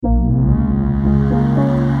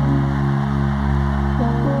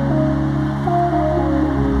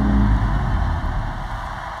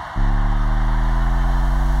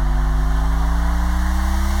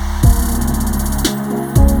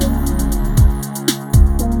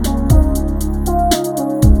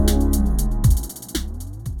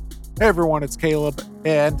Hey everyone, it's Caleb,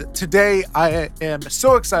 and today I am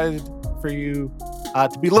so excited for you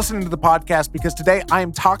to be listening to the podcast because today I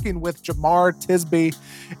am talking with Jemar Tisby,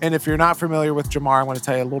 and if you're not familiar with Jemar, I'm going to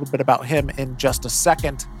tell you a little bit about him in just a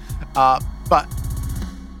second. I'm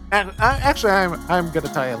going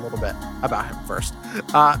to tell you a little bit about him first.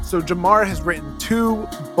 So Jemar has written two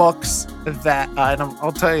books that, and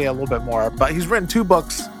I'll tell you a little bit more, but he's written two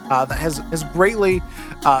books that has greatly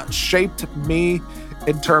shaped me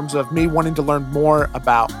in terms of me wanting to learn more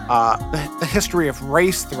about the history of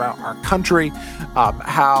race throughout our country,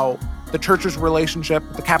 how the church's relationship,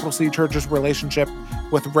 the capital C church's relationship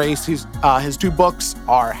with race. His two books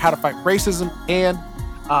are How to Fight Racism and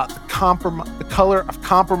The Color of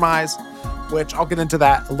Compromise, which I'll get into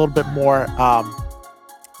that a little bit more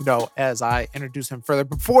as I introduce him further.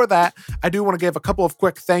 Before that, I do want to give a couple of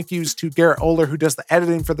quick thank yous to Garrett Oler, who does the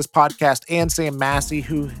editing for this podcast, and Sam Massey,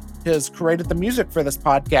 who has created the music for this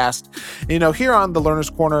podcast. Here on the Learner's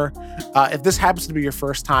Corner, if this happens to be your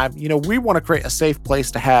first time, we want to create a safe place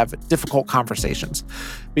to have difficult conversations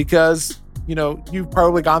because, you've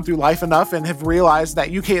probably gone through life enough and have realized that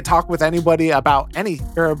you can't talk with anybody about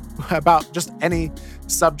about just any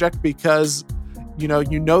subject because you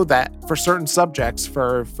know that for certain subjects,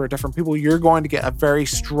 for different people, you're going to get a very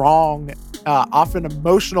strong, often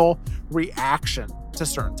emotional reaction to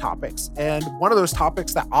certain topics. And one of those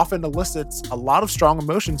topics that often elicits a lot of strong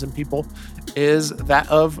emotions in people is that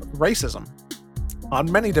of racism on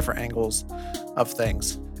many different angles of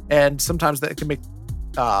things. And sometimes that can make,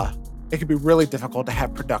 it can be really difficult to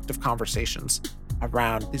have productive conversations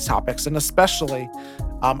around these topics. And especially,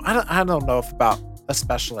 I don't know if about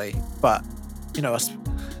especially, but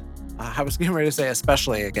I was getting ready to say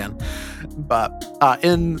especially again, but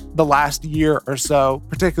in the last year or so,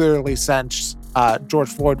 particularly since George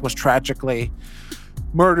Floyd was tragically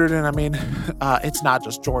murdered, and it's not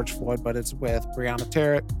just George Floyd, but it's with Breonna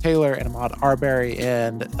Taylor and Ahmaud Arbery,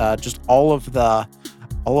 and just all of the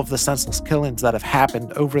senseless killings that have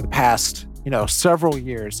happened over the past several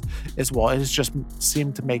years as well. It has just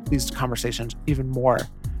seemed to make these conversations even more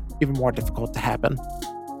difficult to happen.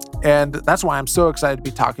 And that's why I'm so excited to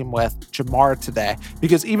be talking with Jemar today,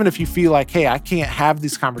 because even if you feel like, hey, I can't have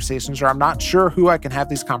these conversations, or I'm not sure who I can have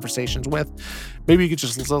these conversations with, maybe you could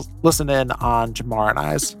just listen in on Jemar and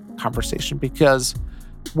I's conversation, because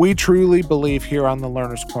we truly believe here on the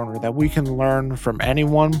Learner's Corner that we can learn from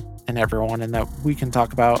anyone and everyone, and that we can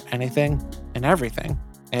talk about anything and everything.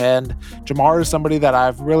 And Jemar is somebody that I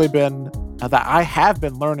have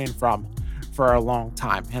been learning from for a long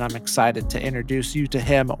time, and I'm excited to introduce you to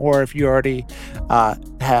him. Or if you already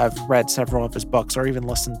have read several of his books or even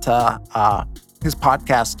listened to his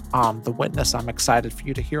podcast on The Witness, I'm excited for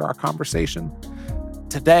you to hear our conversation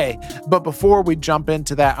today. But before we jump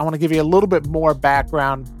into that, I want to give you a little bit more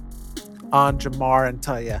background on Jemar and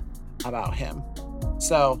tell you about him.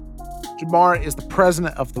 So Jemar is the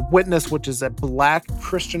president of The Witness, which is a Black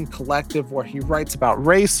Christian collective where he writes about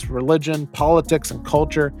race, religion, politics, and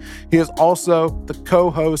culture. He is also the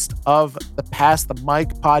co-host of the Pass the Mic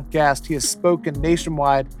podcast. He has spoken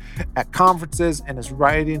nationwide at conferences, and his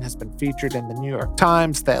writing has been featured in the New York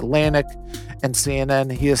Times, The Atlantic, and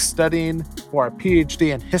CNN. He is studying for a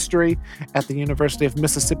PhD in history at the University of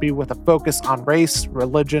Mississippi with a focus on race,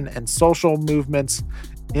 religion, and social movements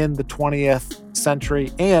in the 20th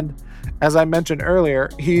century. And as I mentioned earlier,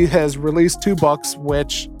 he has released two books,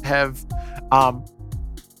 which have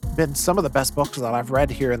been some of the best books that I've read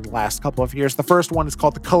here in the last couple of years. The first one is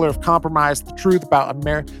called The Color of Compromise, The Truth About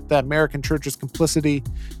the American Church's Complicity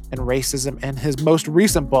in Racism. And his most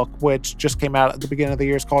recent book, which just came out at the beginning of the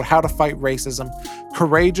year, is called How to Fight Racism,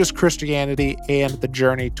 Courageous Christianity and the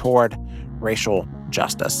Journey Toward Racial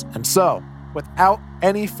Justice. And so, without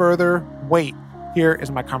any further wait, here is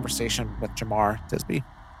my conversation with Jemar Tisby.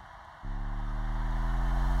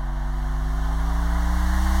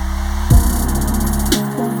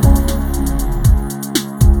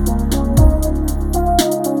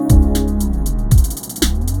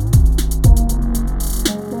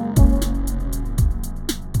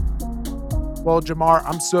 Well, Jemar,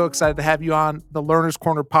 I'm so excited to have you on the Learner's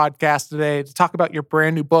Corner podcast today to talk about your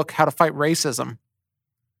brand new book, How to Fight Racism.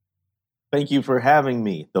 Thank you for having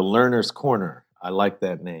me. The Learner's Corner. I like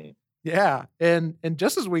that name. Yeah. And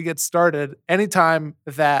just as we get started, anytime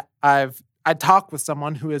that I talk with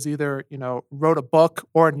someone who has either, wrote a book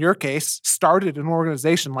or in your case, started an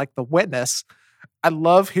organization like The Witness, I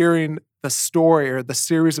love hearing the story or the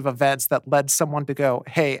series of events that led someone to go,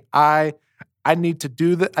 hey, I need to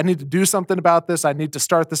do that. I need to do something about this. I need to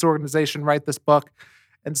start this organization, write this book.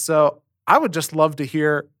 And so I would just love to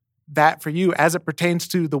hear that for you as it pertains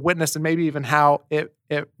to The Witness, and maybe even how it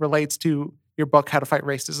relates to your book, How to Fight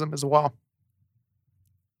Racism, as well.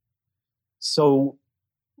 So,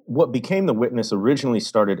 what became The Witness originally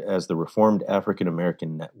started as the Reformed African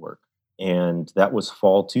American Network. And that was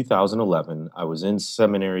fall 2011. I was in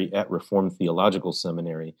seminary at Reformed Theological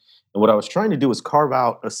Seminary. And what I was trying to do was carve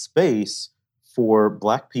out a space for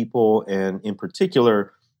Black people, and in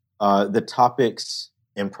particular, the topics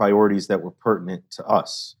and priorities that were pertinent to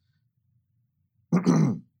us.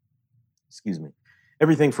 Excuse me.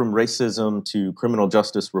 Everything from racism to criminal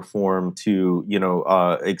justice reform to,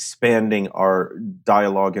 expanding our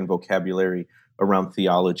dialogue and vocabulary around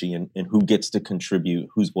theology, and who gets to contribute,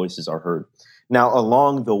 whose voices are heard. Now,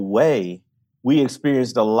 along the way, we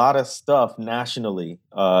experienced a lot of stuff nationally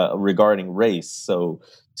regarding race. So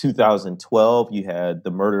 2012, you had the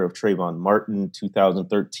murder of Trayvon Martin.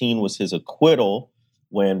 2013 was his acquittal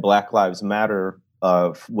when Black Lives Matter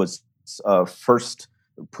was first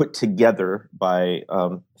put together by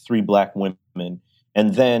three Black women.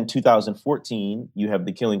 And then 2014, you have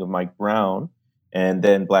the killing of Mike Brown. And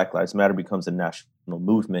then Black Lives Matter becomes a national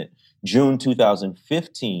movement. June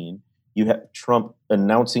 2015, you have Trump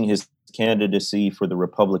announcing his candidacy for the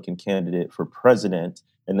Republican candidate for president,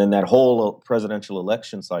 and then that whole presidential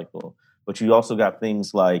election cycle. But you also got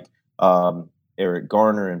things like Eric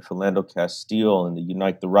Garner and Philando Castile and the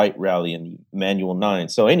Unite the Right rally and the Manual 9.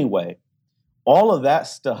 So anyway, all of that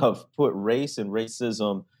stuff put race and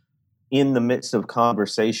racism in the midst of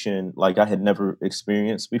conversation like I had never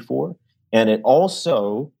experienced before. And it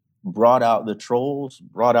also brought out the trolls,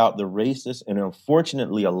 brought out the racists, and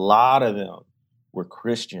unfortunately, a lot of them were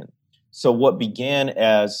Christian. So what began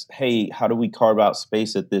as, hey, how do we carve out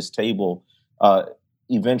space at this table,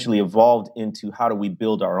 eventually evolved into how do we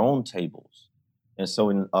build our own tables. And so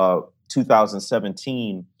in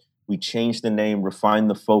 2017, we changed the name, refined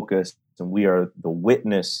the focus, and we are The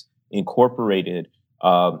Witness Incorporated.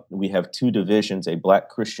 We have two divisions, a Black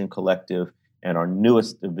Christian collective, and our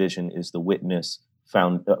newest division is The Witness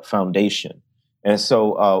Foundation. And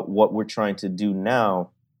so what we're trying to do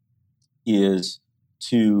now is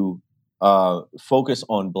to focus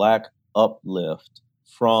on Black uplift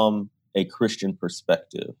from a Christian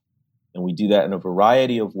perspective. And we do that in a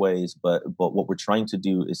variety of ways, but what we're trying to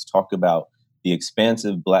do is talk about the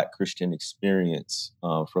expansive Black Christian experience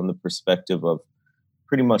from the perspective of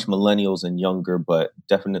pretty much millennials and younger, but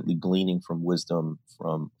definitely gleaning from wisdom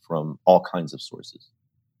from all kinds of sources.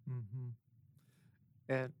 Mm-hmm.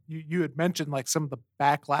 And you had mentioned like some of the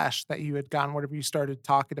backlash that you had gotten whenever you started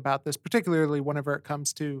talking about this, particularly whenever it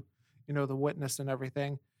comes to, The Witness and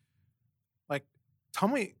everything. Like, tell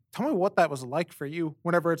me what that was like for you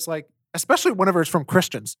whenever it's like, especially whenever it's from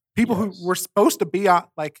Christians, people Yes. who were supposed to be on,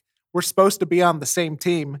 we're supposed to be on the same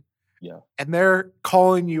team. Yeah. And they're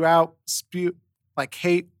calling you out,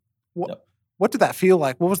 hate. What did that feel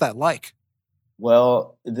like? What was that like?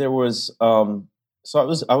 Well, there was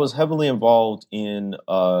so I was heavily involved in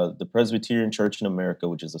the Presbyterian Church in America,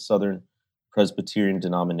 which is a Southern Presbyterian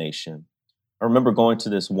denomination. I remember going to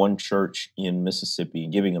this one church in Mississippi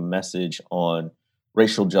and giving a message on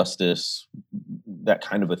racial justice, that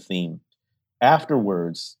kind of a theme.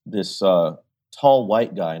 Afterwards, this tall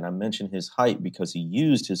white guy, and I mentioned his height because he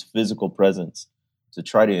used his physical presence to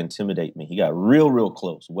try to intimidate me. He got real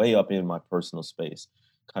close, way up in my personal space,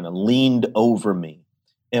 kind of leaned over me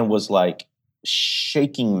and was like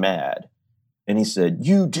shaking mad. And he said,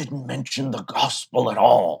 "You didn't mention the gospel at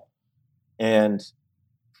all." And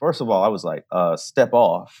first of all, I was like, step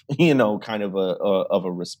off, kind of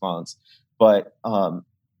a response. But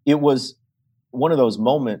it was one of those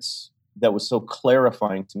moments that was so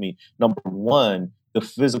clarifying to me. Number one, the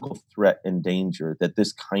physical threat and danger that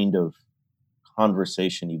this kind of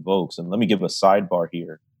conversation evokes. And let me give a sidebar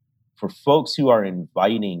here. For folks who are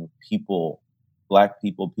inviting people, Black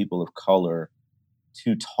people, people of color,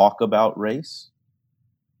 to talk about race,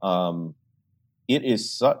 it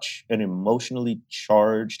is such an emotionally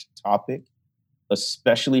charged topic,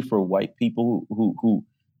 especially for white people who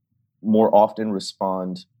more often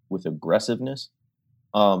respond with aggressiveness.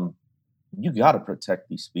 You got to protect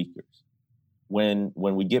these speakers. When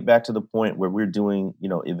we get back to the point where we're doing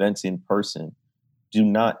events in person, do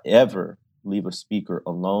not ever leave a speaker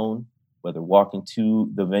alone, whether walking to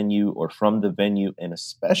the venue or from the venue, and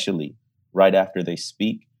especially right after they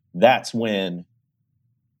speak. That's when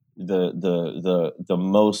the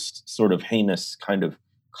most sort of heinous kind of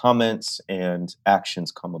comments and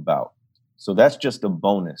actions come about. So that's just a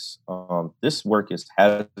bonus. This work is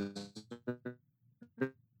hazardous,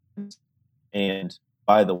 and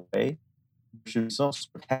by the way, there should be some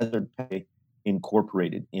sort of hazard pay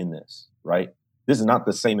incorporated in this, right? This is not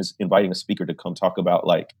the same as inviting a speaker to come talk about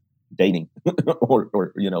like dating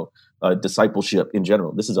or discipleship in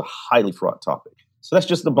general. This is a highly fraught topic. So that's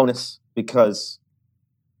just a bonus because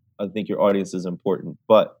I think your audience is important.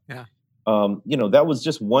 But Yeah. that was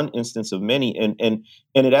just one instance of many, and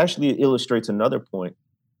it actually illustrates another point.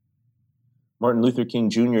 Martin Luther King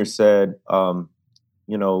Jr. said,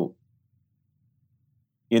 you know,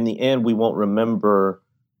 in the end, we won't remember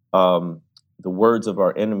the words of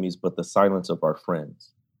our enemies, but the silence of our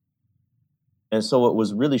friends. And so it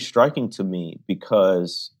was really striking to me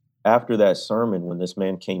because after that sermon, when this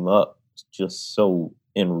man came up just so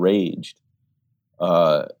enraged,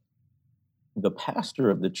 uh, the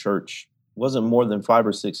pastor of the church wasn't more than 5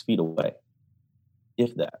 or 6 feet away,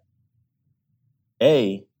 if that.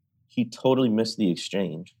 He totally missed the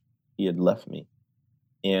exchange. He had left me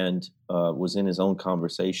and was in his own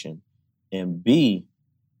conversation. And B,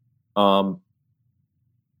 um,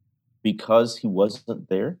 because he wasn't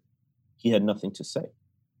there, he had nothing to say.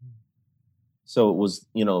 So it was,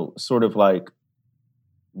 sort of like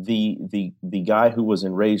the guy who was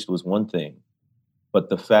enraged was one thing, but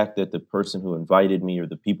the fact that the person who invited me or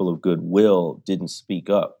the people of goodwill didn't speak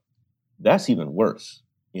up, that's even worse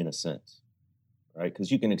in a sense, right? Because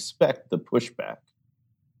you can expect the pushback,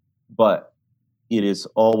 but it is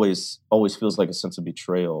always feels like a sense of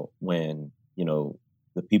betrayal when,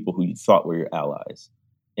 the people who you thought were your allies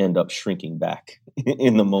end up shrinking back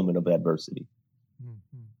in the moment of adversity.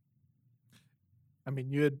 Mhm. I mean,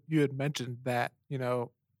 you had mentioned that,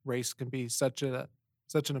 race can be such an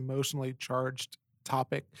emotionally charged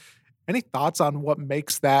topic. Any thoughts on what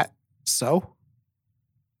makes that so?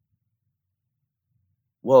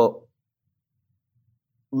 Well,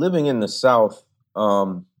 living in the South,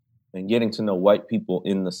 and getting to know white people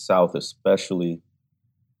in the South, especially,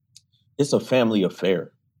 it's a family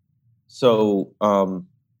affair. So,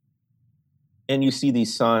 and you see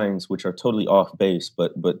these signs which are totally off base,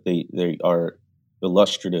 but they are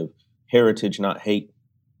illustrative. Heritage, not hate.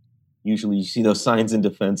 Usually, you see those signs in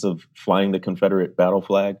defense of flying the Confederate battle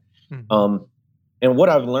flag. Mhm. Um, and what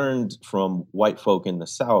I've learned from white folk in the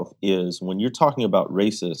South is when you're talking about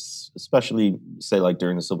racists, especially say like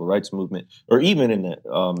during the civil rights movement, or even in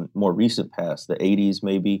the more recent past, the '80s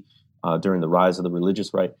maybe, during the rise of the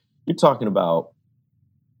religious right, you're talking about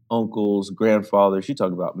uncles, grandfathers, you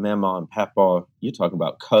talk about mama and papa, you talk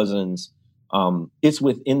about cousins. It's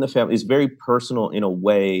within the family. It's very personal in a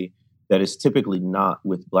way that is typically not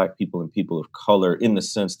with Black people and people of color, in the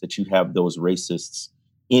sense that you have those racists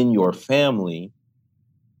in your family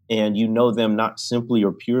and you know them not simply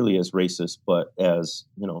or purely as racist, but as,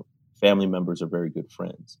 family members or very good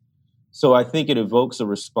friends. So I think it evokes a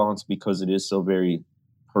response because it is so very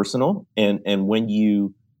personal. And when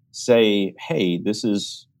you say, hey, this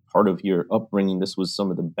is part of your upbringing, this was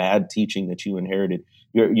some of the bad teaching that you inherited,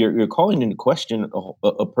 you're calling into question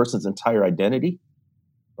a person's entire identity,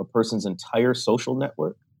 a person's entire social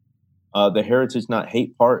network. The heritage not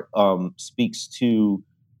hate part speaks to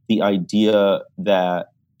the idea that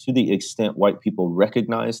to the extent white people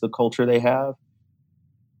recognize the culture they have,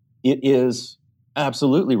 it is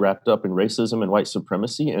absolutely wrapped up in racism and white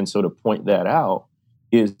supremacy. And so to point that out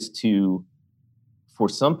is to, for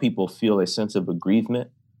some people, feel a sense of aggrievement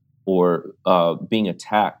or being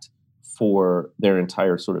attacked for their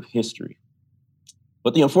entire sort of history.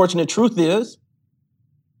 But the unfortunate truth is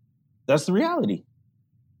that's the reality.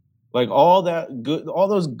 Like all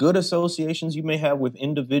those good associations you may have with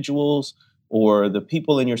individuals or the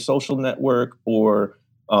people in your social network or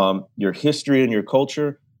your history and your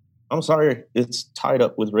culture, I'm sorry, it's tied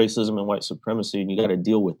up with racism and white supremacy, and you got to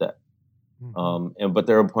deal with that. Mhm. But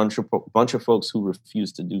there are a bunch of folks who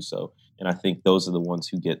refuse to do so, and I think those are the ones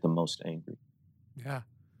who get the most angry. Yeah.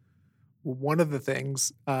 One of the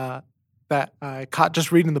things, that I caught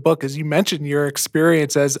just reading the book is you mentioned your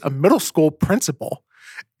experience as a middle school principal,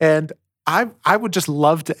 and I would just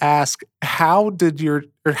love to ask, how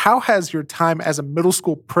has your time as a middle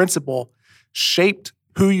school principal shaped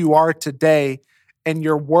who you are today and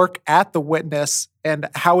your work at The Witness and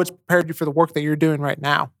how it's prepared you for the work that you're doing right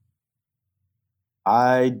now?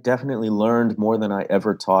 I definitely learned more than I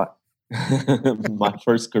ever taught. My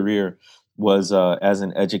first career was as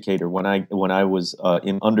an educator. When I was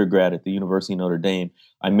in undergrad at the University of Notre Dame,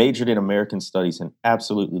 I majored in American Studies and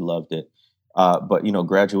absolutely loved it. But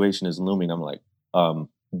graduation is looming. I'm like,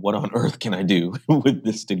 what on earth can I do with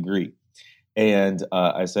this degree? And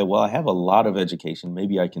I said, well, I have a lot of education.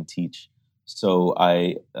 Maybe I can teach. So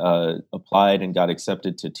I applied and got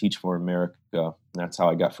accepted to Teach for America. That's how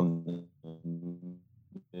I got from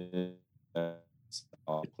the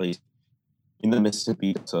place in the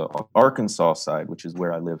Mississippi to Arkansas side, which is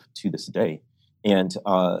where I live to this day. And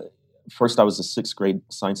first, I was a sixth grade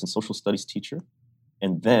science and social studies teacher.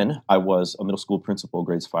 And then I was a middle school principal,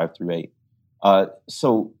 grades 5 through 8.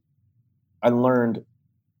 So I learned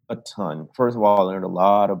a ton. First of all, I learned a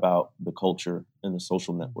lot about the culture and the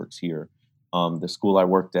social networks here. The school I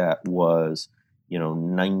worked at was,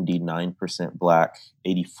 99% Black,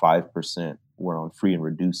 85% were on free and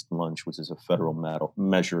reduced lunch, which is a federal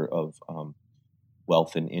measure of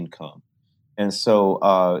wealth and income. And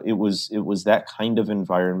so it was that kind of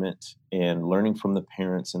environment, and learning from the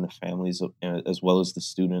parents and the families as well as the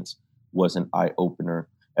students was an eye opener.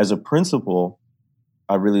 As a principal,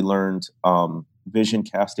 I really learned vision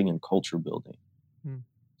casting and culture building. Mm.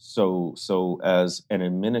 So as an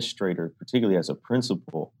administrator, particularly as a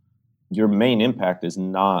principal, your main impact is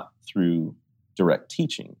not through direct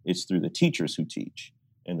teaching. It's through the teachers who teach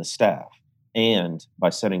and the staff, and by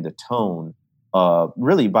setting the tone,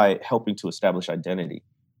 really by helping to establish identity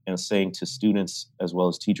and saying to students as well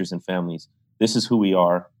as teachers and families, this is who we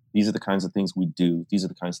are. These are the kinds of things we do. These are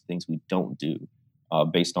the kinds of things we don't do,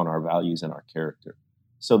 based on our values and our character.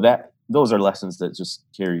 So those are lessons that just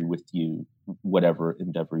carry with you, whatever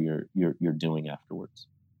endeavor you're doing afterwards.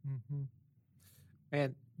 Mhm.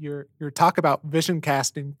 And your talk about vision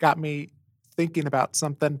casting got me thinking about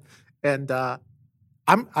something, and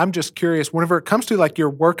I'm just curious. Whenever it comes to like your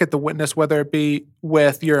work at the Witness, whether it be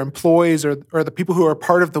with your employees or the people who are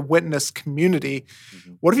part of the Witness community,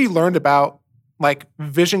 Mhm. what have you learned about like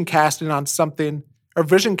vision casting on something or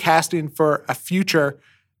vision casting for a future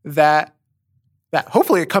that that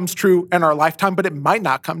hopefully it comes true in our lifetime, but it might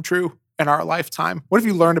not come true in our lifetime? What have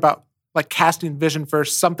you learned about like casting vision for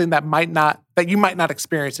something that you might not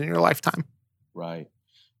experience in your lifetime? Right.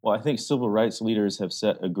 Well, I think civil rights leaders have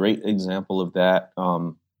set a great example of that.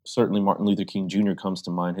 Certainly, Martin Luther King Jr. comes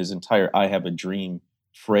to mind. His entire "I have a dream"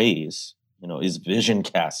 phrase, is vision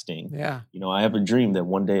casting. Yeah. I have a dream that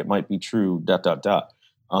one day it might be true. Dot dot dot.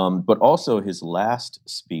 But also his last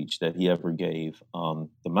speech that he ever gave,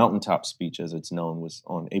 the mountaintop speech, as it's known, was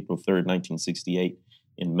on April 3rd, 1968,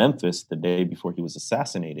 in Memphis, the day before he was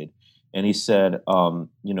assassinated. And he said,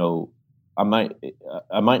 I might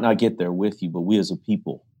I might not get there with you, but we as a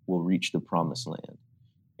people will reach the promised land.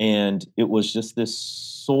 And it was just this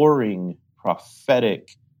soaring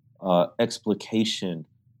prophetic explication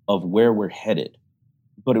of where we're headed.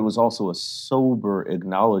 But it was also a sober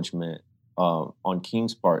acknowledgement on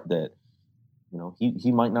King's part that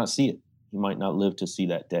he might not see it. He might not live to see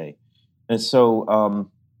that day. And so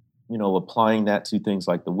applying that to things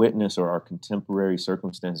like the Witness or our contemporary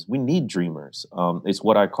circumstances, we need dreamers. It's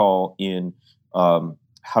what I call in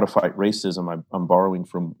How to Fight Racism. I'm borrowing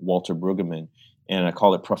from Walter Brueggemann, and I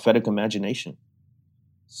call it prophetic imagination.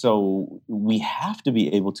 So we have to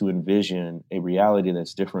be able to envision a reality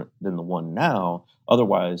that's different than the one now.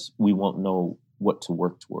 Otherwise, we won't know what to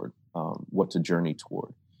work toward, what to journey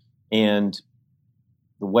toward. And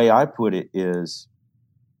the way I put it is,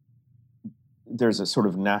 there's a sort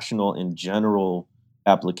of national and general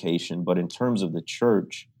application, but in terms of the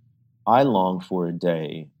church, I long for a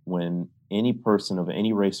day when any person of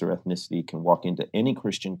any race or ethnicity can walk into any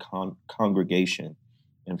Christian congregation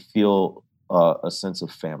and feel a sense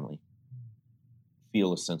of family,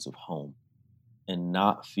 feel a sense of home, and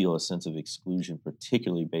not feel a sense of exclusion,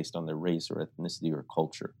 particularly based on their race or ethnicity or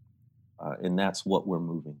culture. And that's what we're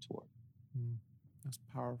moving toward. Mm, that's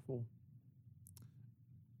powerful.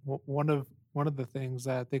 One of the things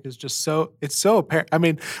that I think is just so apparent. I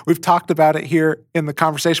mean, we've talked about it here in the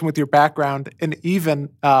conversation with your background, and even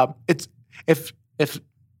it's if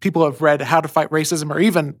people have read How to Fight Racism or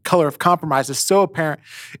even Color of Compromise, is so apparent.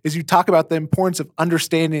 Is you talk about the importance of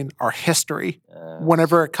understanding our history Yes.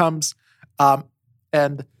 whenever it comes,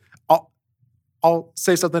 and I'll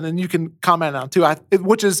say something and you can comment on too.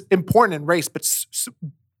 Which is important in race, but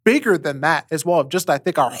bigger than that as well. Just I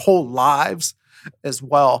think our whole lives as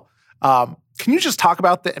well. Can you just talk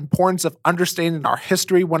about the importance of understanding our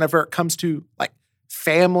history whenever it comes to like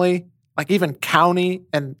family, like even county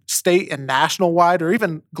and state and national wide, or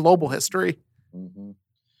even global history? Mhm.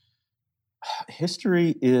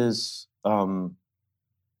 History is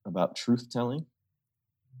about truth telling.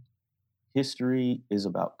 History is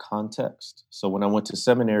about context. So when I went to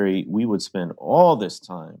seminary, we would spend all this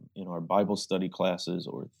time in our Bible study classes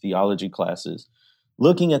or theology classes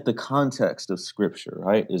looking at the context of scripture,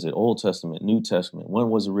 right? Is it Old Testament, New Testament? When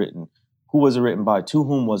was it written? Who was it written by? To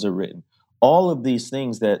whom was it written? All of these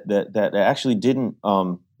things that actually didn't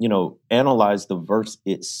analyze the verse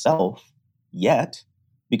itself yet,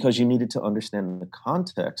 because you needed to understand the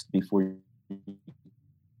context before you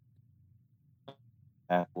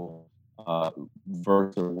actual uh,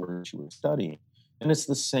 verse or words you were studying. And it's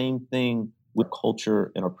the same thing with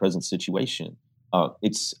culture and our present situation.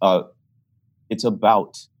 It's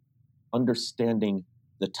about understanding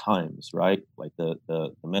the times, right? Like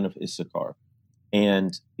the men of Issachar.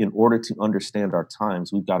 And in order to understand our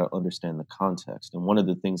times, we've got to understand the context. And one of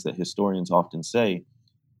the things that historians often say,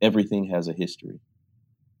 everything has a history.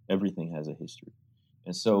 Everything has a history.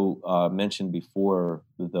 And so, mentioned before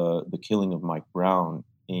the killing of Mike Brown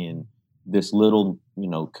in this little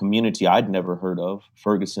community I'd never heard of,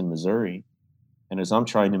 Ferguson, Missouri. And as I'm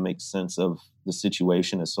trying to make sense of the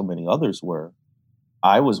situation, as so many others were,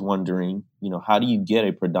 I was wondering, how do you get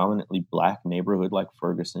a predominantly black neighborhood like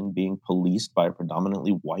Ferguson being policed by a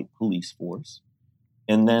predominantly white police force?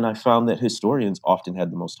 And then I found that historians often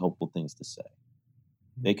had the most hopeful things to say.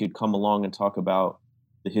 They could come along and talk about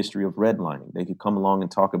the history of redlining. They could come along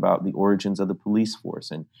and talk about the origins of the police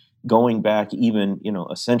force, and going back even,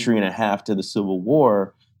 a century and a half to the Civil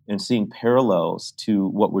War and seeing parallels to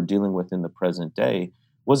what we're dealing with in the present day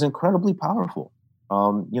was incredibly powerful.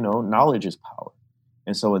 Knowledge is power.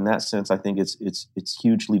 And so in that sense, I think it's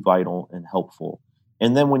hugely vital and helpful.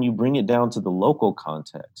 And then when you bring it down to the local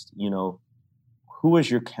context, who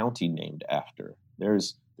is your county named after?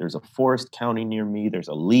 There's a Forest County near me. There's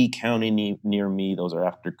a Lee County near me. Those are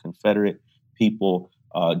after Confederate people.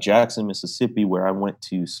 Jackson, Mississippi, where I went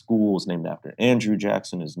to school, is named after Andrew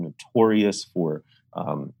Jackson, is notorious for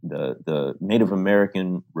the Native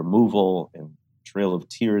American removal and Trail of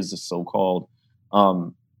Tears, is so-called.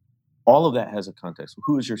 All of that has a context.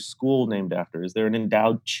 Who is your school named after? Is there an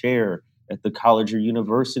endowed chair at the college or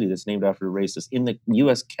university that's named after a racist? In the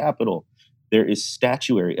U.S. Capitol, there is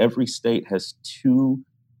statuary. Every state has two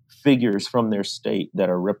figures from their state that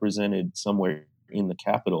are represented somewhere in the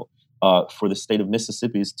Capitol. For the state of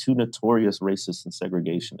Mississippi, is two notorious racists and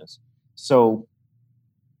segregationists. So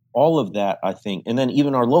all of that, I think, and then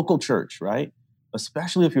even our local church, right?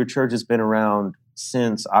 Especially if your church has been around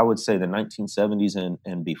since, I would say, the 1970s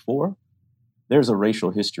and before, there's a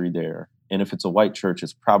racial history there. And if it's a white church,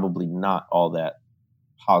 it's probably not all that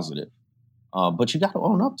positive. But you got to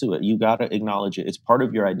own up to it. You got to acknowledge it. It's part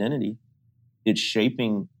of your identity. It's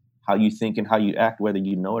shaping how you think and how you act, whether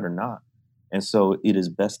you know it or not. And so it is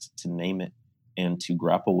best to name it and to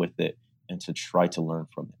grapple with it and to try to learn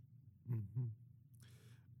from it. Mm-hmm.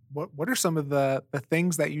 What are some of the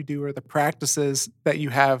things that you do or the practices that you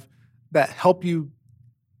have that help you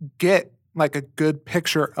get like a good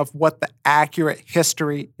picture of what the accurate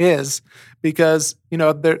history is? Because,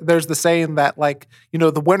 there's the saying that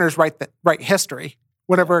the winners write history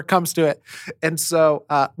whenever it comes to it. And so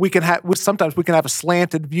sometimes we can have a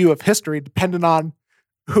slanted view of history depending on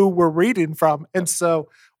who we're reading from. And so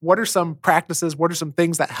what are some practices? What are some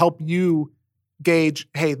things that help you gauge,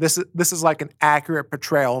 hey, this is like an accurate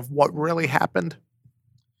portrayal of what really happened?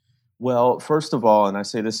 Well, first of all, and I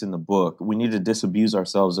say this in the book, we need to disabuse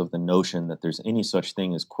ourselves of the notion that there's any such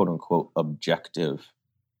thing as quote unquote objective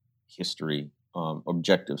history,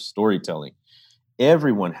 objective storytelling.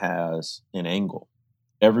 Everyone has an angle.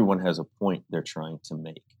 Everyone has a point they're trying to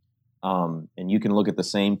make. And you can look at the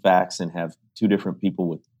same facts and have two different people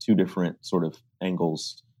with two different sort of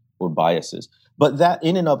angles or biases. But that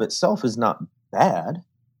in and of itself is not bad.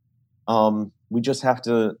 We just have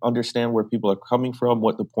to understand where people are coming from,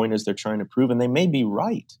 what the point is they're trying to prove, and they may be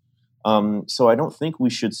right. So I don't think we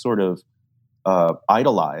should sort of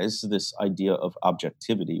idolize this idea of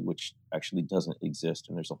objectivity, which actually doesn't exist.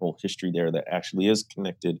 And there's a whole history there that actually is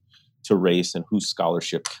connected to race and whose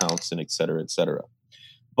scholarship counts and et cetera, et cetera.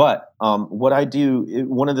 But what I do,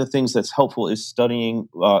 one of the things that's helpful is studying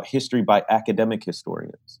history by academic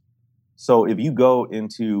historians. So if you go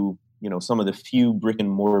into some of the few brick and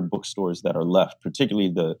mortar bookstores that are left, particularly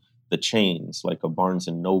the chains like a Barnes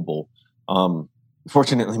and Noble.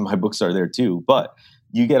 Fortunately, my books are there too, but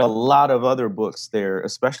you get a lot of other books there,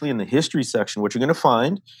 especially in the history section. What you're going to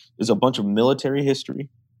find is a bunch of military history,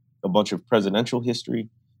 a bunch of presidential history,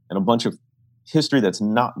 and a bunch of history that's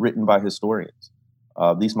not written by historians.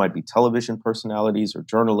 These might be television personalities or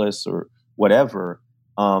journalists or whatever.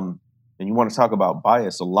 And you want to talk about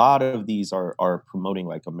bias, a lot of these are promoting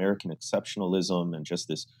like American exceptionalism and just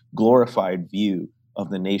this glorified view of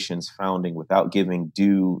the nation's founding without giving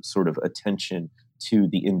due sort of attention to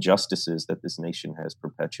the injustices that this nation has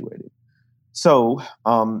perpetuated. So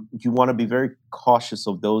you want to be very cautious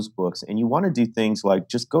of those books, and you want to do things like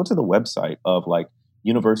just go to the website of like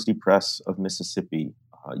University Press of Mississippi,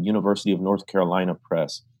 University of North Carolina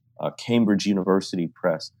Press, Cambridge University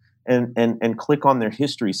Press, and click on their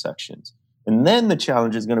history sections. And then the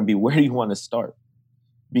challenge is going to be, where do you want to start?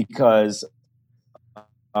 Because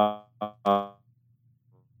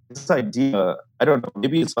this idea, I don't know,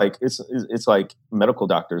 maybe it's like medical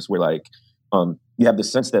doctors where like You have the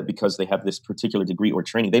sense that because they have this particular degree or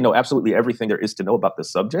training, they know absolutely everything there is to know about the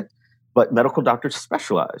subject. But medical doctors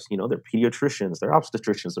specialize, they're pediatricians, they're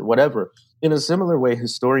obstetricians, or whatever. In a similar way,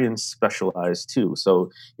 historians specialize too.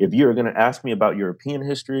 So if you're going to ask me about European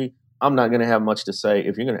history, I'm not going to have much to say.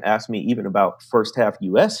 If you're going to ask me even about first half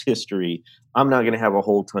US history, I'm not going to have a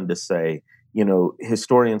whole ton to say.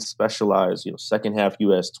 Historians specialize, second half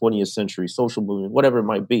US, 20th century, social movement, whatever it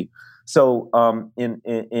might be. So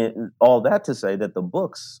in all that to say that the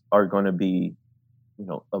books are going to be,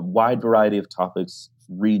 a wide variety of topics,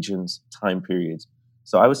 regions, time periods.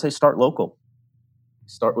 So I would say start local.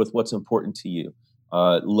 Start with what's important to you.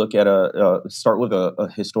 Look at start with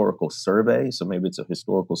a historical survey. So maybe it's a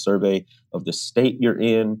historical survey of the state you're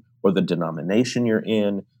in or the denomination you're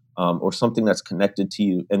in, or something that's connected to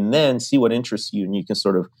you, and then see what interests you, and you can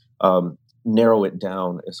sort of narrow it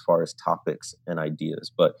down as far as topics and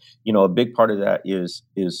ideas. But a big part of that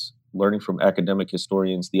is learning from academic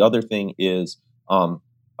historians. The other thing is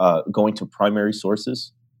going to primary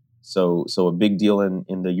sources. So a big deal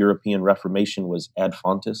in the European Reformation was ad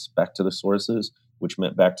fontes, back to the sources, which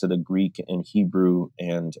meant back to the Greek and Hebrew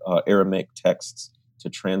and Aramaic texts to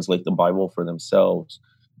translate the Bible for themselves.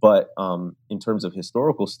 But in terms of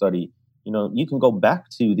historical study, you can go back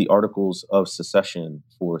to the Articles of Secession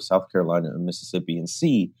for South Carolina and Mississippi and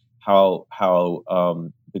see how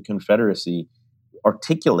the Confederacy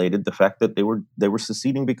articulated the fact that they were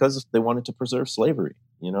seceding because they wanted to preserve slavery.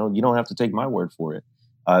 You don't have to take my word for it.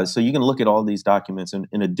 So you can look at all these documents, and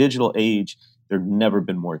in a digital age, they've never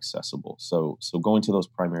been more accessible. So going to those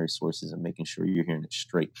primary sources and making sure you're hearing it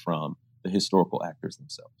straight from the historical actors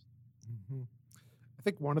themselves. Mm-hmm. I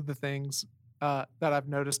think one of the things that I've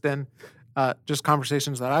noticed in just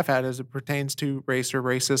conversations that I've had as it pertains to race or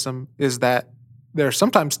racism is that there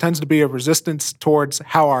sometimes tends to be a resistance towards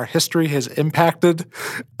how our history has impacted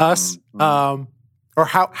us, Mm-hmm. or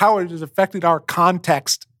how it has affected our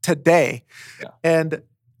context today. Yeah. And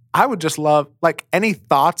I would just love, any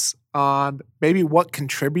thoughts on maybe what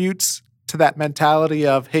contributes to that mentality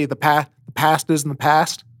of, hey, the past is in the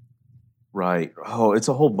past? Right. Oh, it's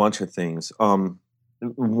a whole bunch of things.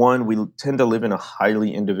 One, we tend to live in a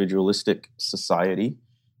highly individualistic society,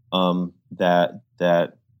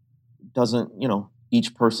 that doesn't,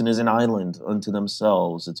 each person is an island unto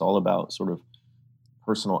themselves. It's all about sort of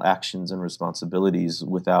personal actions and responsibilities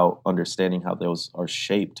without understanding how those are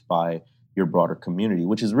shaped by your broader community,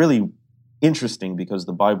 which is really interesting because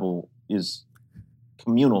the Bible is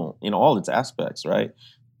communal in all its aspects, right?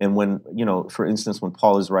 And when, for instance, when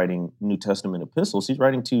Paul is writing New Testament epistles, he's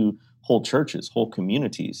writing to whole churches, whole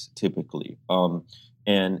communities, typically.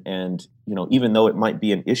 And even though it might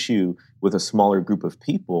be an issue with a smaller group of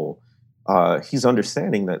people, he's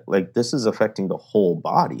understanding that this is affecting the whole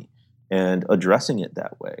body and addressing it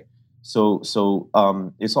that way. So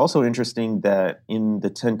it's also interesting that in the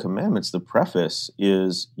Ten Commandments, the preface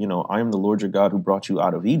is, I am the Lord your God who brought you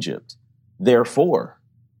out of Egypt. Therefore,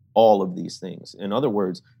 all of these things. In other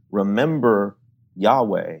words, remember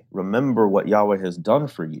Yahweh, remember what Yahweh has done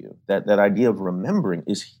for you. That idea of remembering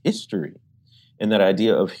is history. And that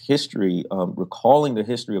idea of history, recalling the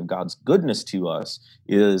history of God's goodness to us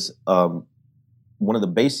is one of the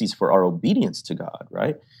bases for our obedience to God,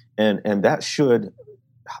 right? And that should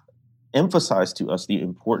emphasize to us the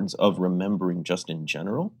importance of remembering just in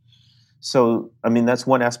general. So, that's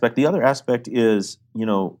one aspect. The other aspect is,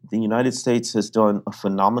 the United States has done a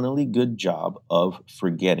phenomenally good job of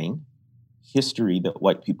forgetting history that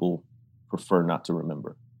white people prefer not to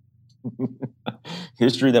remember.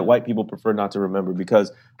 History that white people prefer not to remember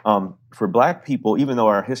because for Black people, even though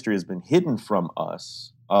our history has been hidden from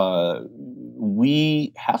us,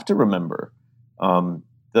 we have to remember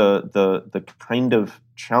the kind of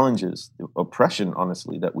challenges, the oppression,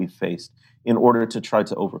 honestly, that we faced in order to try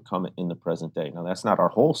to overcome it in the present day. Now, that's not our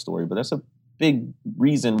whole story, but that's a big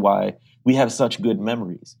reason why we have such good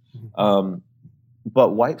memories.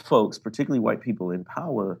 But white folks, particularly white people in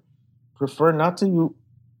power, prefer not to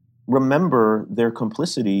remember their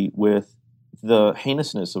complicity with the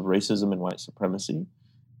heinousness of racism and white supremacy.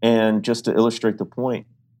 And just to illustrate the point,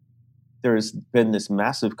 there's been this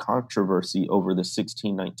massive controversy over the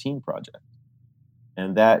 1619 Project.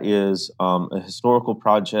 And that is a historical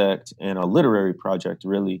project and a literary project,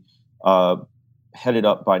 really, headed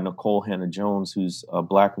up by Nicole Hannah-Jones, who's a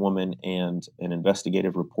Black woman and an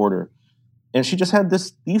investigative reporter. And she just had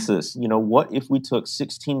this thesis, what if we took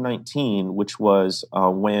 1619, which was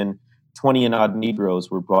when 20 and odd Negroes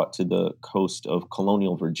were brought to the coast of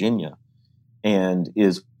colonial Virginia, and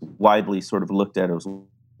is widely sort of looked at as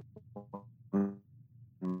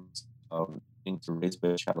into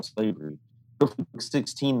race-based chattel slavery. If we took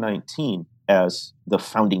 1619 as the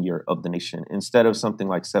founding year of the nation, instead of something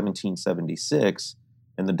like 1776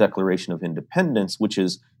 and the Declaration of Independence, which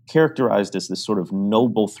is characterized as this sort of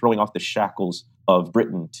noble throwing off the shackles of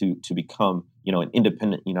Britain to become, an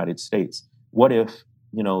independent United States. What if,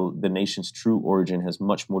 the nation's true origin has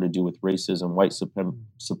much more to do with racism, white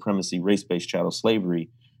supremacy, race-based chattel slavery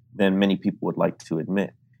than many people would like to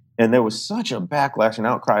admit? And there was such a backlash and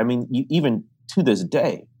outcry. I mean, even to this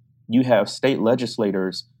day, you have state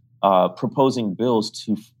legislators proposing bills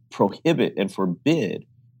to prohibit and forbid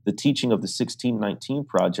the teaching of the 1619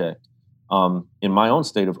 Project. In my own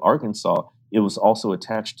state of Arkansas, it was also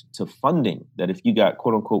attached to funding that if you got,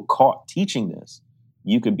 quote unquote, caught teaching this,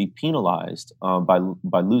 you could be penalized by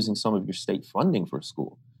losing some of your state funding for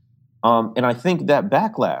school. And I think that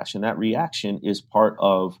backlash and that reaction is part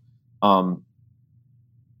of a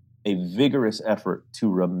vigorous effort to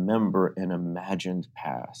remember an imagined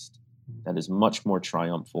past that is much more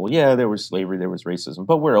triumphal. Yeah, there was slavery, there was racism,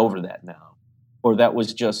 but we're over that now. Or that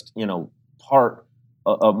was just,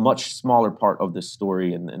 a much smaller part of the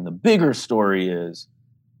story. And the bigger story is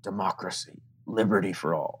democracy, liberty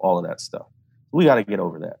for all of that stuff. We got to get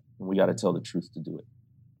over that. And we got to tell the truth to do it.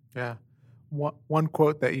 Yeah. One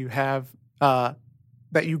quote that you have, that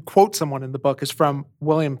you quote someone in the book is from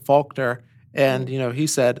William Faulkner. And, he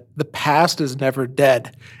said, the past is never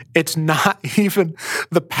dead. It's not even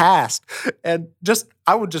the past. And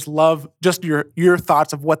I would just love just your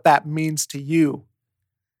thoughts of what that means to you.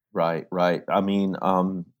 Right. I mean,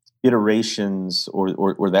 iterations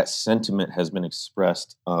or that sentiment has been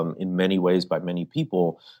expressed in many ways by many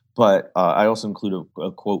people. But I also include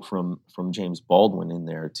a quote from James Baldwin in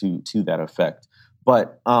there to that effect.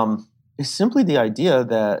 But it's simply the idea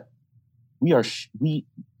that we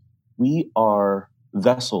are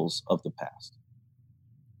vessels of the past.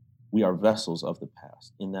 We are vessels of the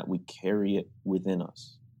past in that we carry it within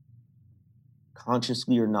us.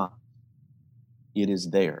 Consciously or not, it is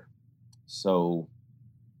there. So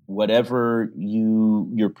whatever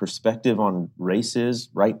your perspective on race is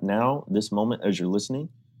right now, this moment as you're listening,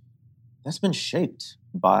 that's been shaped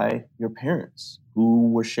by your parents,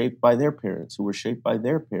 who were shaped by their parents, who were shaped by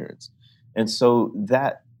their parents. And so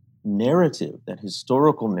that narrative, that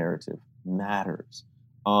historical narrative matters.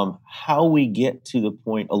 How we get to the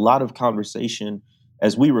point, a lot of conversation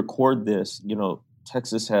as we record this,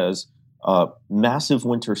 Texas has a massive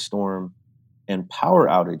winter storm and power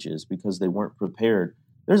outages because they weren't prepared.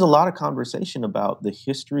 There's a lot of conversation about the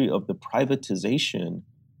history of the privatization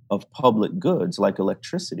of public goods like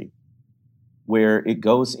electricity, where it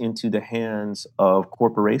goes into the hands of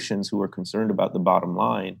corporations who are concerned about the bottom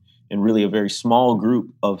line, and really a very small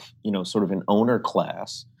group of, sort of an owner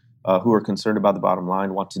class who are concerned about the bottom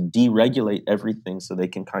line, want to deregulate everything so they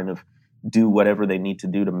can kind of do whatever they need to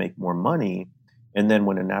do to make more money. And then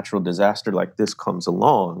when a natural disaster like this comes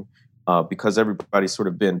along, because everybody's sort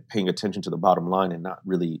of been paying attention to the bottom line and not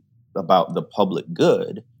really about the public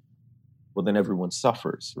good, well, then everyone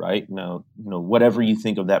suffers, right? Now, whatever you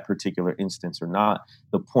think of that particular instance or not,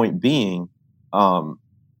 the point being,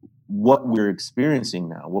 what we're experiencing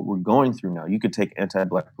now, what we're going through now, you could take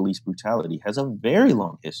anti-Black police brutality, has a very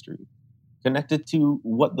long history connected to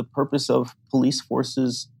what the purpose of police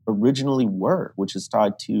forces originally were, which is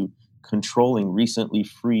tied to controlling recently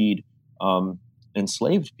freed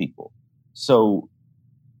enslaved people. So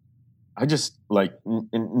I just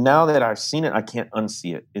now that I've seen it, I can't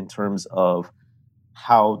unsee it in terms of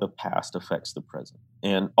how the past affects the present.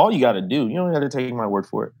 And all you got to do, you don't got to take my word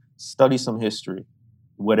for it, study some history,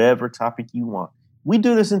 whatever topic you want. We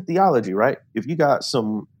do this in theology, right? If you got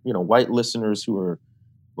some, white listeners who are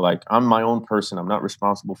like, I'm my own person, I'm not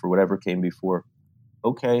responsible for whatever came before.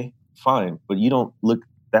 Okay, fine. But you don't look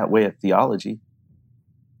that way at theology.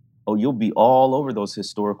 Oh, you'll be all over those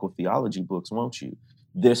historical theology books, won't you?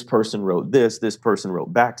 This person wrote this person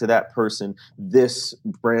wrote back to that person. This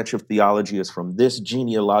branch of theology is from this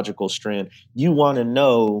genealogical strand. You want to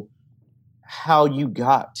know how you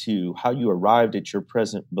arrived at your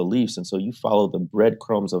present beliefs. And so you follow the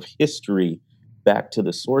breadcrumbs of history back to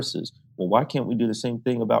the sources. Well, why can't we do the same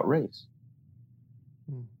thing about race?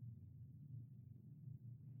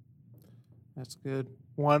 That's good.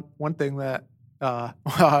 One thing that I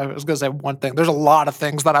was going to say one thing. There's a lot of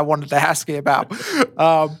things that I wanted to ask you about,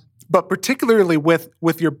 but particularly with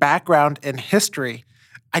your background in history,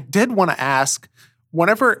 I did want to ask. What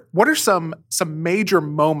are some major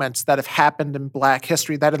moments that have happened in Black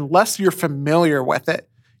history that, unless you're familiar with it,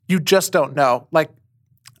 you just don't know? Like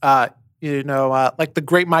the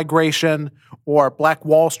Great Migration or Black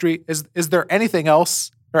Wall Street. Is there anything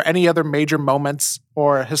else or any other major moments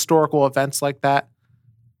or historical events like that?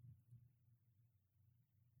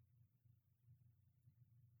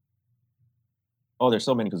 Oh, there's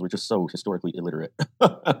so many because we're just so historically illiterate.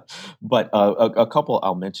 But a couple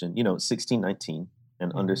I'll mention, 1619,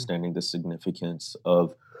 and Mhm. understanding the significance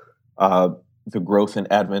of uh, the growth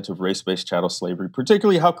and advent of race-based chattel slavery,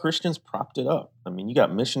 particularly how Christians propped it up. I mean, you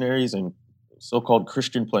got missionaries and so-called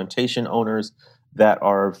Christian plantation owners that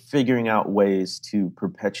are figuring out ways to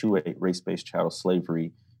perpetuate race-based chattel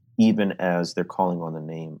slavery, even as they're calling on the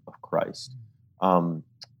name of Christ. Um,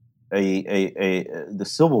 the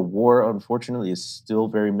Civil War, unfortunately, is still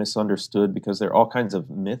very misunderstood because there are all kinds of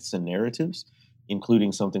myths and narratives,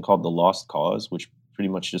 including something called the Lost Cause, which pretty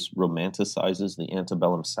much just romanticizes the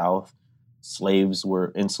antebellum South.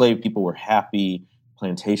 Enslaved people were happy,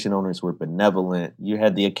 plantation owners were benevolent. You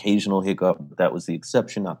had the occasional hiccup, but that was the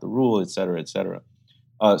exception, not the rule, et cetera, et cetera.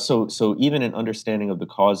 So even an understanding of the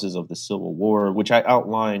causes of the Civil War, which I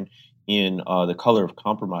outline in The Color of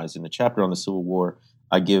Compromise in the chapter on the Civil War,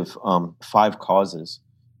 I give five causes.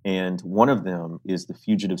 And one of them is the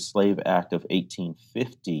Fugitive Slave Act of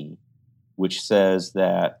 1850, which says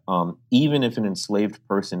that even if an enslaved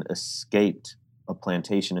person escaped a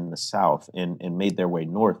plantation in the South and made their way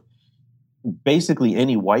north, basically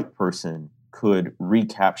any white person could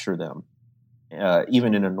recapture them,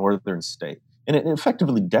 even in a northern state. And it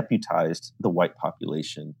effectively deputized the white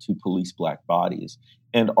population to police black bodies.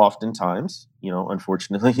 And oftentimes,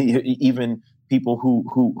 unfortunately, even people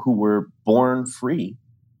who were born free,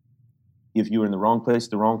 if you were in the wrong place,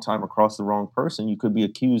 the wrong time, across the wrong person, you could be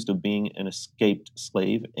accused of being an escaped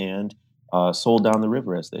slave and sold down the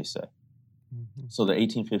river, as they say. Mhm. So the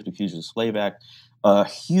 1850 Fugitive Slave Act, a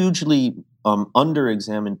hugely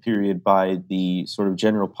under-examined period by the sort of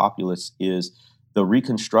general populace, is the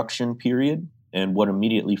Reconstruction period, and what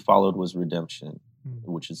immediately followed was Redemption, Mm.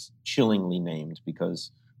 which is chillingly named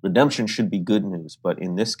because redemption should be good news, but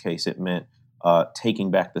in this case, it meant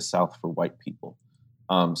taking back the South for white people.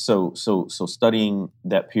 So studying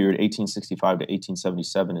that period, 1865 to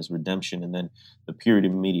 1877, is Redemption, and then the period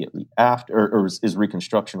immediately after, or is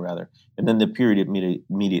Reconstruction rather, and then the period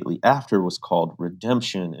immediately after was called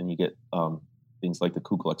Redemption, and you get things like the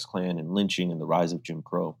Ku Klux Klan and lynching and the rise of Jim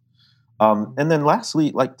Crow. And then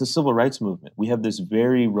lastly, like the civil rights movement, we have this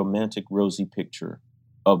very romantic, rosy picture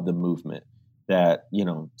of the movement that,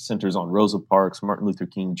 centers on Rosa Parks, Martin Luther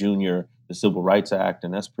King Jr., the Civil Rights Act,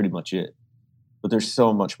 and that's pretty much it. But there's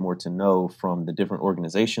so much more to know from the different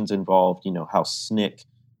organizations involved, how SNCC,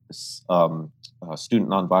 this, Student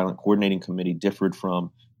Nonviolent Coordinating Committee, differed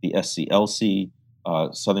from the SCLC,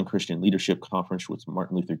 Southern Christian Leadership Conference, which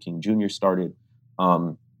Martin Luther King Jr. started.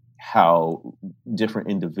 How different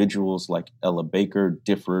individuals like Ella Baker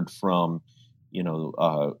differed from,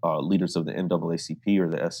 leaders of the NAACP or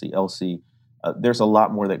the SCLC. There's a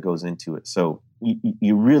lot more that goes into it. So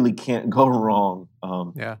you really can't go wrong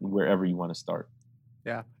Yeah. wherever you want to start.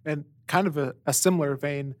 Yeah. And kind of a similar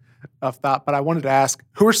vein of thought, but I wanted to ask,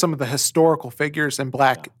 who are some of the historical figures in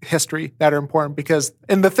Black history that are important? Because,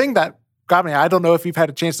 and the thing that got me, I don't know if you've had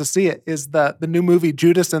a chance to see it, is the new movie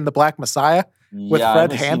Judas and the Black Messiah with Yeah, I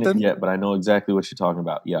Fred haven't seen it Hampton. yet, but I know exactly what you're talking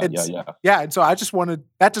about. Yeah, yeah, It's yeah. yeah, and so I just wanted,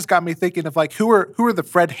 that just got me thinking of like, who are the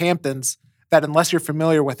Fred Hamptons that, unless you're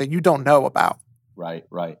familiar with it, you don't know about. Right,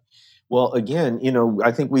 right. Well, again,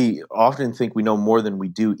 I think we often think we know more than we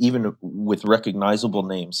do, even with recognizable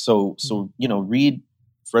names. Read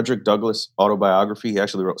Frederick Douglass' autobiography. He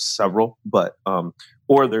actually wrote several, but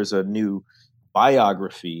or there's a new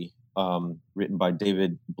biography written by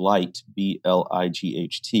David Blight, Blight.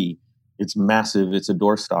 It's massive. It's a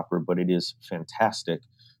doorstopper, but it is fantastic.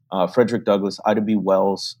 Frederick Douglass, Ida B.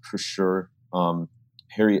 Wells for sure.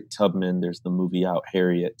 Harriet Tubman. There's the movie out,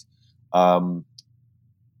 Harriet. Um,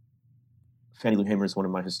 Fannie Lou Hamer is one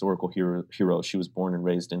of my historical heroes. She was born and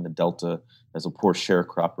raised in the Delta as a poor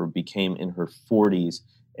sharecropper, became in her 40s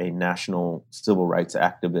a national civil rights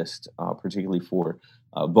activist, particularly for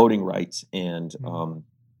voting rights and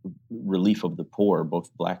relief of the poor,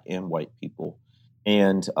 both Black and white people.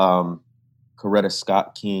 And Coretta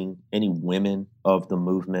Scott King, any women of the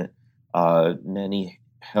movement, Nanny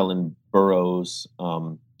Helen Burroughs,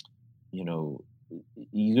 you know,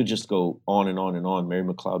 you could just go on and on and on. Mary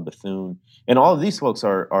McLeod Bethune, and all of these folks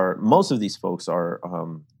are most of these folks are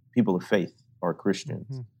people of faith, are Christians.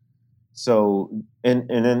 Mhm. So, and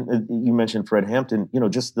then you mentioned Fred Hampton.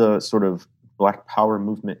 Just the sort of Black Power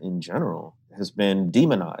movement in general has been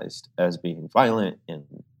demonized as being violent and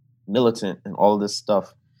militant and all of this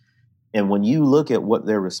stuff. And when you look at what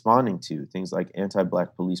they're responding to, things like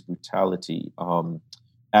anti-Black police brutality,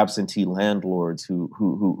 absentee landlords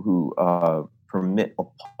who permit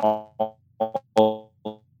appalling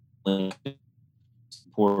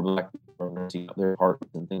poor Black people from renting out their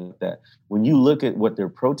apartments and things like that. When you look at what they're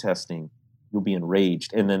protesting, would be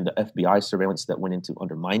enraged. And then the FBI surveillance that went into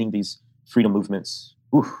undermining these freedom movements.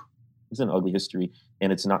 Oof, it's an ugly history,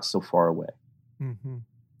 and it's not so far away. Mm-hmm.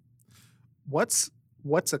 What's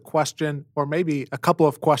a question, or maybe a couple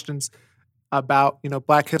of questions about,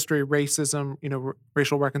 Black history, racism,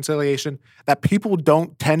 racial reconciliation that people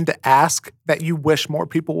don't tend to ask that you wish more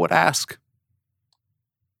people would ask?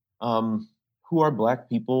 Who are Black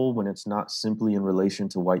people when it's not simply in relation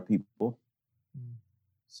to white people? Mm.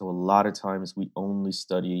 So a lot of times we only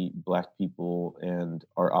study Black people and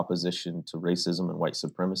our opposition to racism and white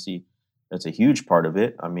supremacy. That's a huge part of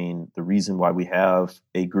it. I mean, the reason why we have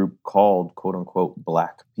a group called quote unquote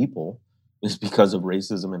Black people is because of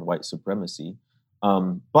racism and white supremacy.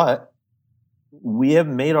 But we have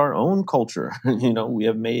made our own culture, we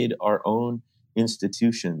have made our own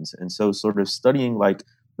institutions. And so sort of studying like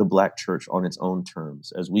the Black church on its own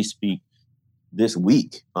terms. As we speak this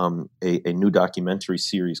week, a new documentary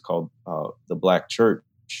series called The Black Church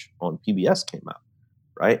on PBS came out,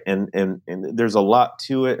 right? And there's a lot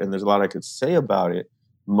to it, and there's a lot I could say about it.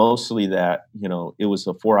 Mostly that, it was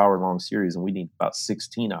a 4-hour long series and we need about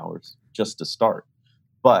 16 hours just to start.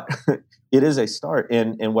 But it is a start.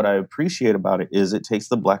 And what I appreciate about it is it takes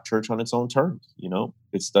the Black church on its own terms.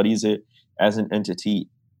 It studies it as an entity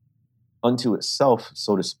unto itself,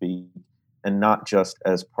 so to speak, and not just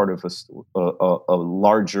as part of a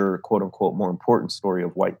larger, quote unquote, more important story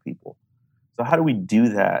of white people. So how do we do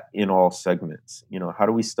that in all segments? How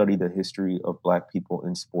do we study the history of Black people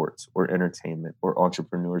in sports or entertainment or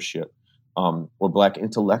entrepreneurship, or Black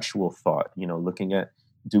intellectual thought? Looking at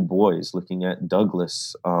Du Bois, looking at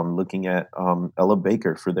Douglass, looking at Ella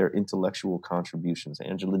Baker for their intellectual contributions,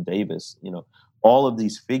 Angela Davis, all of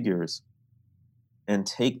these figures, and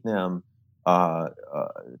take them,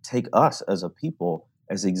 take us as a people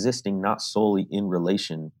as existing not solely in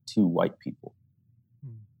relation to white people.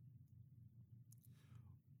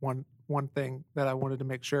 One thing that I wanted to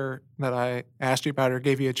make sure that I asked you about or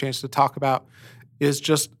gave you a chance to talk about is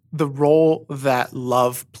just the role that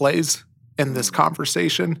love plays in this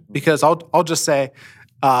conversation. Because I'll just say,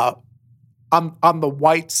 on the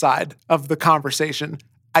white side of the conversation,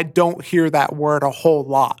 I don't hear that word a whole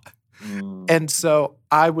lot. And so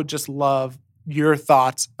I would just love your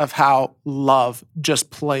thoughts of how love just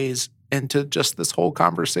plays into just this whole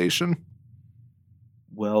conversation.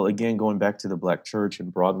 Well, again, going back to the Black church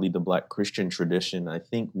and broadly the Black Christian tradition, I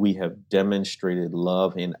think we have demonstrated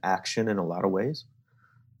love in action in a lot of ways.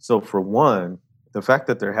 So for one, the fact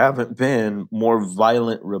that there haven't been more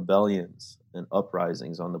violent rebellions and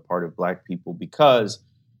uprisings on the part of Black people, because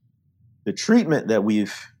the treatment that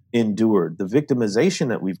we've endured, the victimization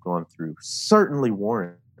that we've gone through, certainly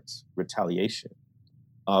warrants retaliation.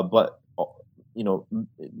 But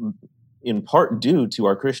in part due to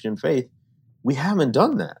our Christian faith, we haven't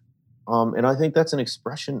done that. And I think that's an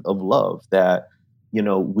expression of love that,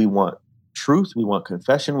 we want truth, we want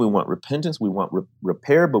confession, we want repentance, we want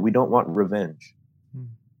repair, but we don't want revenge.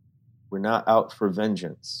 We're not out for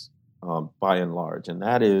vengeance, by and large. And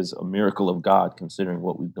that is a miracle of God, considering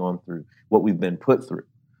what we've gone through, what we've been put through.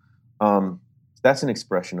 That's an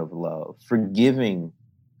expression of love. Forgiving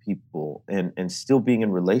people and still being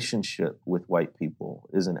in relationship with white people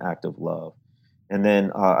is an act of love. And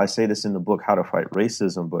then I say this in the book, How to Fight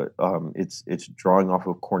Racism, but it's drawing off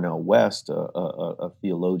of Cornel West, a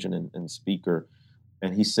theologian and speaker.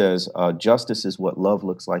 And he says, justice is what love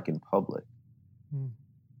looks like in public.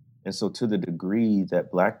 And so to the degree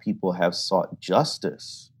that Black people have sought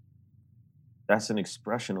justice, that's an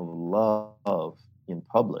expression of love in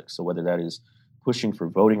public. So whether that is pushing for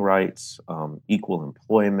voting rights, equal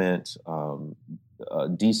employment,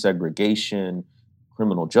 desegregation,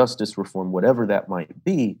 criminal justice reform, whatever that might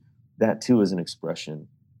be, that too is an expression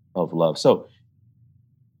of love. So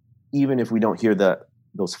even if we don't hear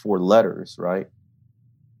those 4 letters, right?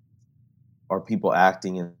 Are people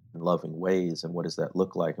acting in loving ways, and what does that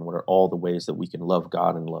look like? And what are all the ways that we can love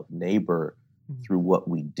God and love neighbor through what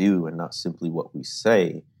we do and not simply what we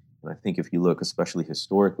say? And I think if you look, especially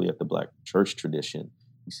historically, at the Black church tradition,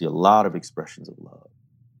 you see a lot of expressions of love.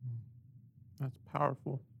 That's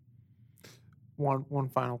powerful. One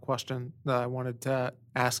final question that I wanted to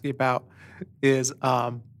ask you about is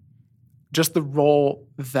just the role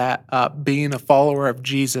that being a follower of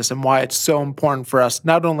Jesus and why it's so important for us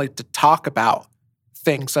not only to talk about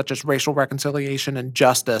things such as racial reconciliation and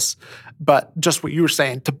justice, but just what you were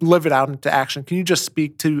saying, to live it out into action. Can you just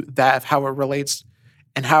speak to that, of how it relates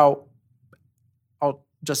and how, I'll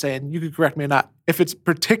just say, and you can correct me or not, if it's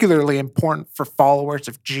particularly important for followers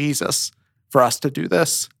of Jesus for us to do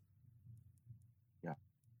this?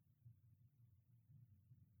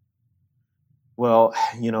 Well,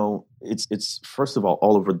 it's first of all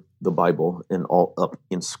over the Bible and all up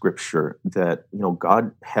in Scripture that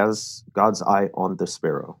God has God's eye on the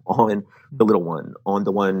sparrow, on the little one, on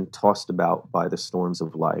the one tossed about by the storms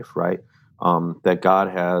of life, right? That God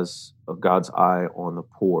has God's eye on the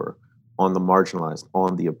poor, on the marginalized,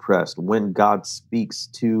 on the oppressed. When God speaks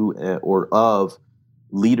to or of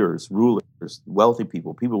leaders, rulers, wealthy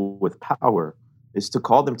people, people with power, is to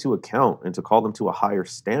call them to account and to call them to a higher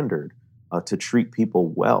standard, to treat people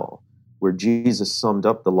well. Where Jesus summed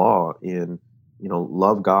up the law in,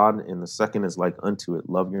 love God, and the second is like unto it,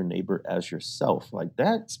 love your neighbor as yourself. Like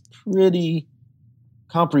that's pretty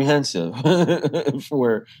comprehensive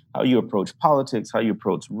for how you approach politics, how you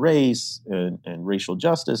approach race and racial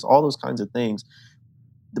justice, all those kinds of things.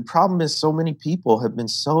 The problem is so many people have been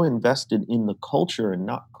so invested in the culture and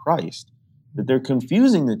not Christ that they're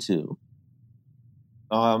confusing the two.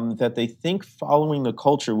 That they think following the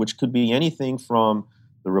culture, which could be anything from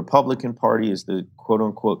the Republican Party is the quote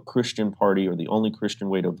unquote Christian party or the only Christian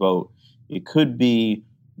way to vote. It could be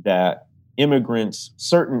that immigrants,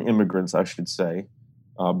 certain immigrants, I should say,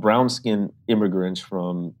 brown skinned immigrants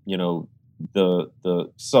from, the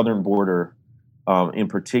southern border in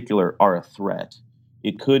particular are a threat.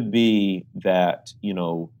 It could be that,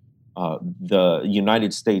 the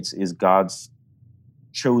United States is God's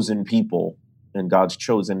chosen people and God's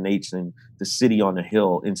chosen nation, the city on a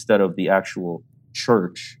hill, instead of the actual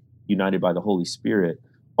church united by the Holy Spirit.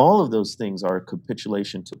 All of those things are a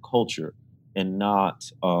capitulation to culture and not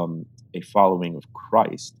a following of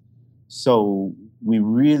Christ. So we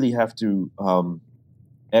really have to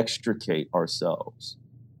extricate ourselves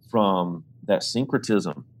from that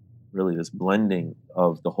syncretism, really this blending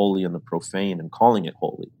of the holy and the profane and calling it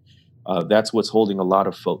holy. That's what's holding a lot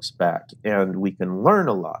of folks back. And we can learn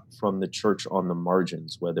a lot from the church on the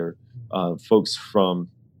margins, whether folks from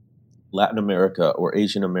Latin America or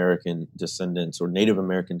Asian American descendants or Native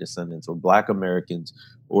American descendants or Black Americans,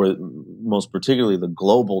 or most particularly the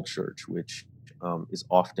global church, which is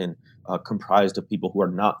often comprised of people who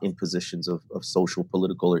are not in positions of social,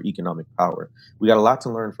 political, or economic power. We got a lot to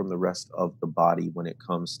learn from the rest of the body when it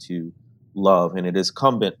comes to love, and it is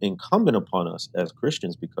incumbent upon us as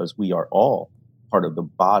Christians because we are all part of the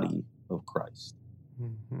body of Christ.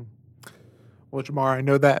 Mm-hmm. Well, Jemar, I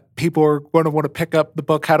know that people are going to want to pick up the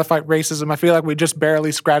book, How to Fight Racism. I feel like we just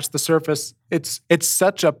barely scratched the surface. It's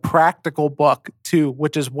such a practical book too,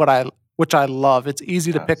 which I love. It's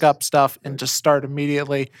easy to pick up stuff and just start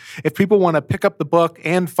immediately. If people want to pick up the book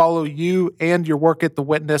and follow you and your work at The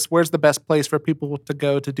Witness, where's the best place for people to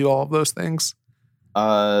go to do all of those things?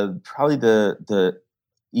 Probably the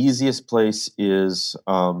easiest place is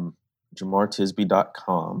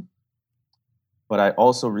JemarTisby.com. But I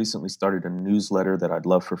also recently started a newsletter that I'd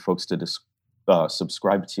love for folks to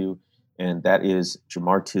subscribe to, and that is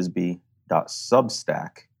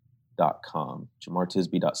JemarTisby.substack.com.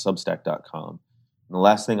 JemarTisby.substack.com. And the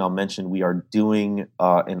last thing I'll mention, we are doing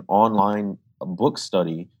an online book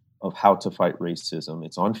study of how to fight racism.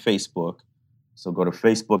 It's on Facebook. So go to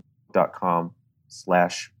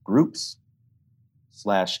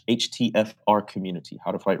facebook.com/groups/HTFR community,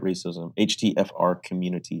 how to fight racism, HTFR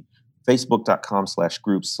community.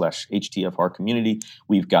 Facebook.com/groups/HTFR community.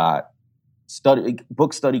 We've got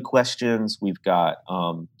book study questions. We've got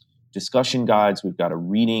discussion guides. We've got a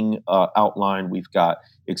reading outline. We've got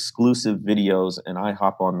exclusive videos, and I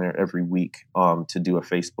hop on there every week to do a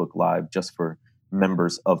Facebook Live just for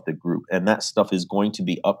members of the group. And that stuff is going to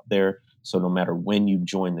be up there. So no matter when you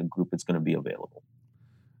join the group, it's going to be available.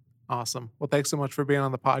 Awesome. Well, thanks so much for being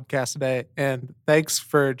on the podcast today. And thanks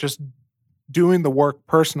for just doing the work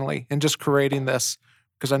personally and just creating this,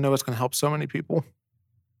 because I know it's going to help so many people.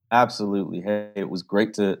 Absolutely. Hey, it was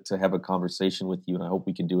great to have a conversation with you, and I hope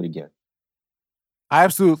we can do it again. I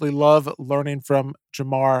absolutely love learning from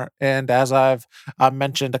Jemar. And as I've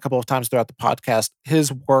mentioned a couple of times throughout the podcast,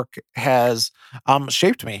 his work has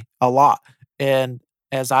shaped me a lot. And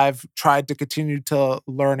as I've tried to continue to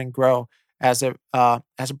learn and grow as it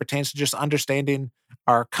pertains to just understanding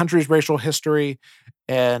our country's racial history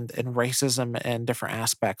and racism and different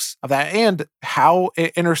aspects of that, and how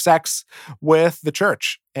it intersects with the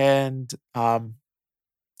church and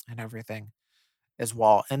everything as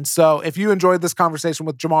well. And so if you enjoyed this conversation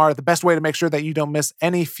with Jemar, the best way to make sure that you don't miss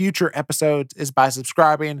any future episodes is by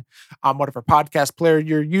subscribing on whatever podcast player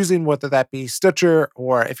you're using, whether that be Stitcher,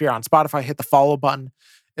 or if you're on Spotify, hit the follow button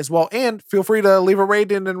as well. And feel free to leave a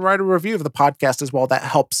rating and write a review of the podcast as well. That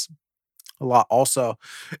helps a lot also.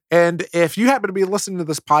 And if you happen to be listening to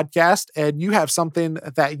this podcast and you have something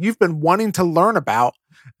that you've been wanting to learn about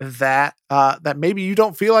that maybe you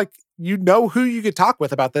don't feel like you know who you could talk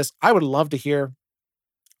with about this, I would love to hear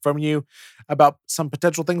from you about some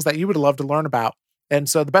potential things that you would love to learn about. And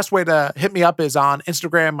so the best way to hit me up is on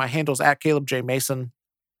Instagram. My handle's at Caleb J. Mason.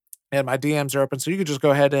 And my DMs are open, so you could just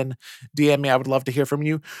go ahead and DM me. I would love to hear from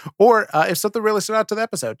you. Or if something really stood out to the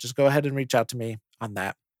episode, just go ahead and reach out to me on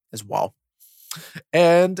that as well.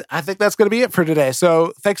 And I think that's going to be it for today.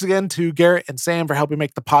 So thanks again to Garrett and Sam for helping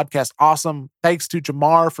make the podcast awesome. Thanks to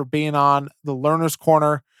Jemar for being on the Learner's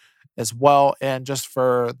Corner as well, and just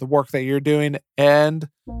for the work that you're doing. And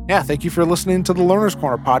yeah, thank you for listening to the Learner's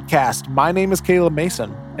Corner podcast. My name is Caleb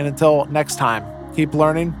Mason. And until next time, keep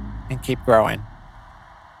learning and keep growing.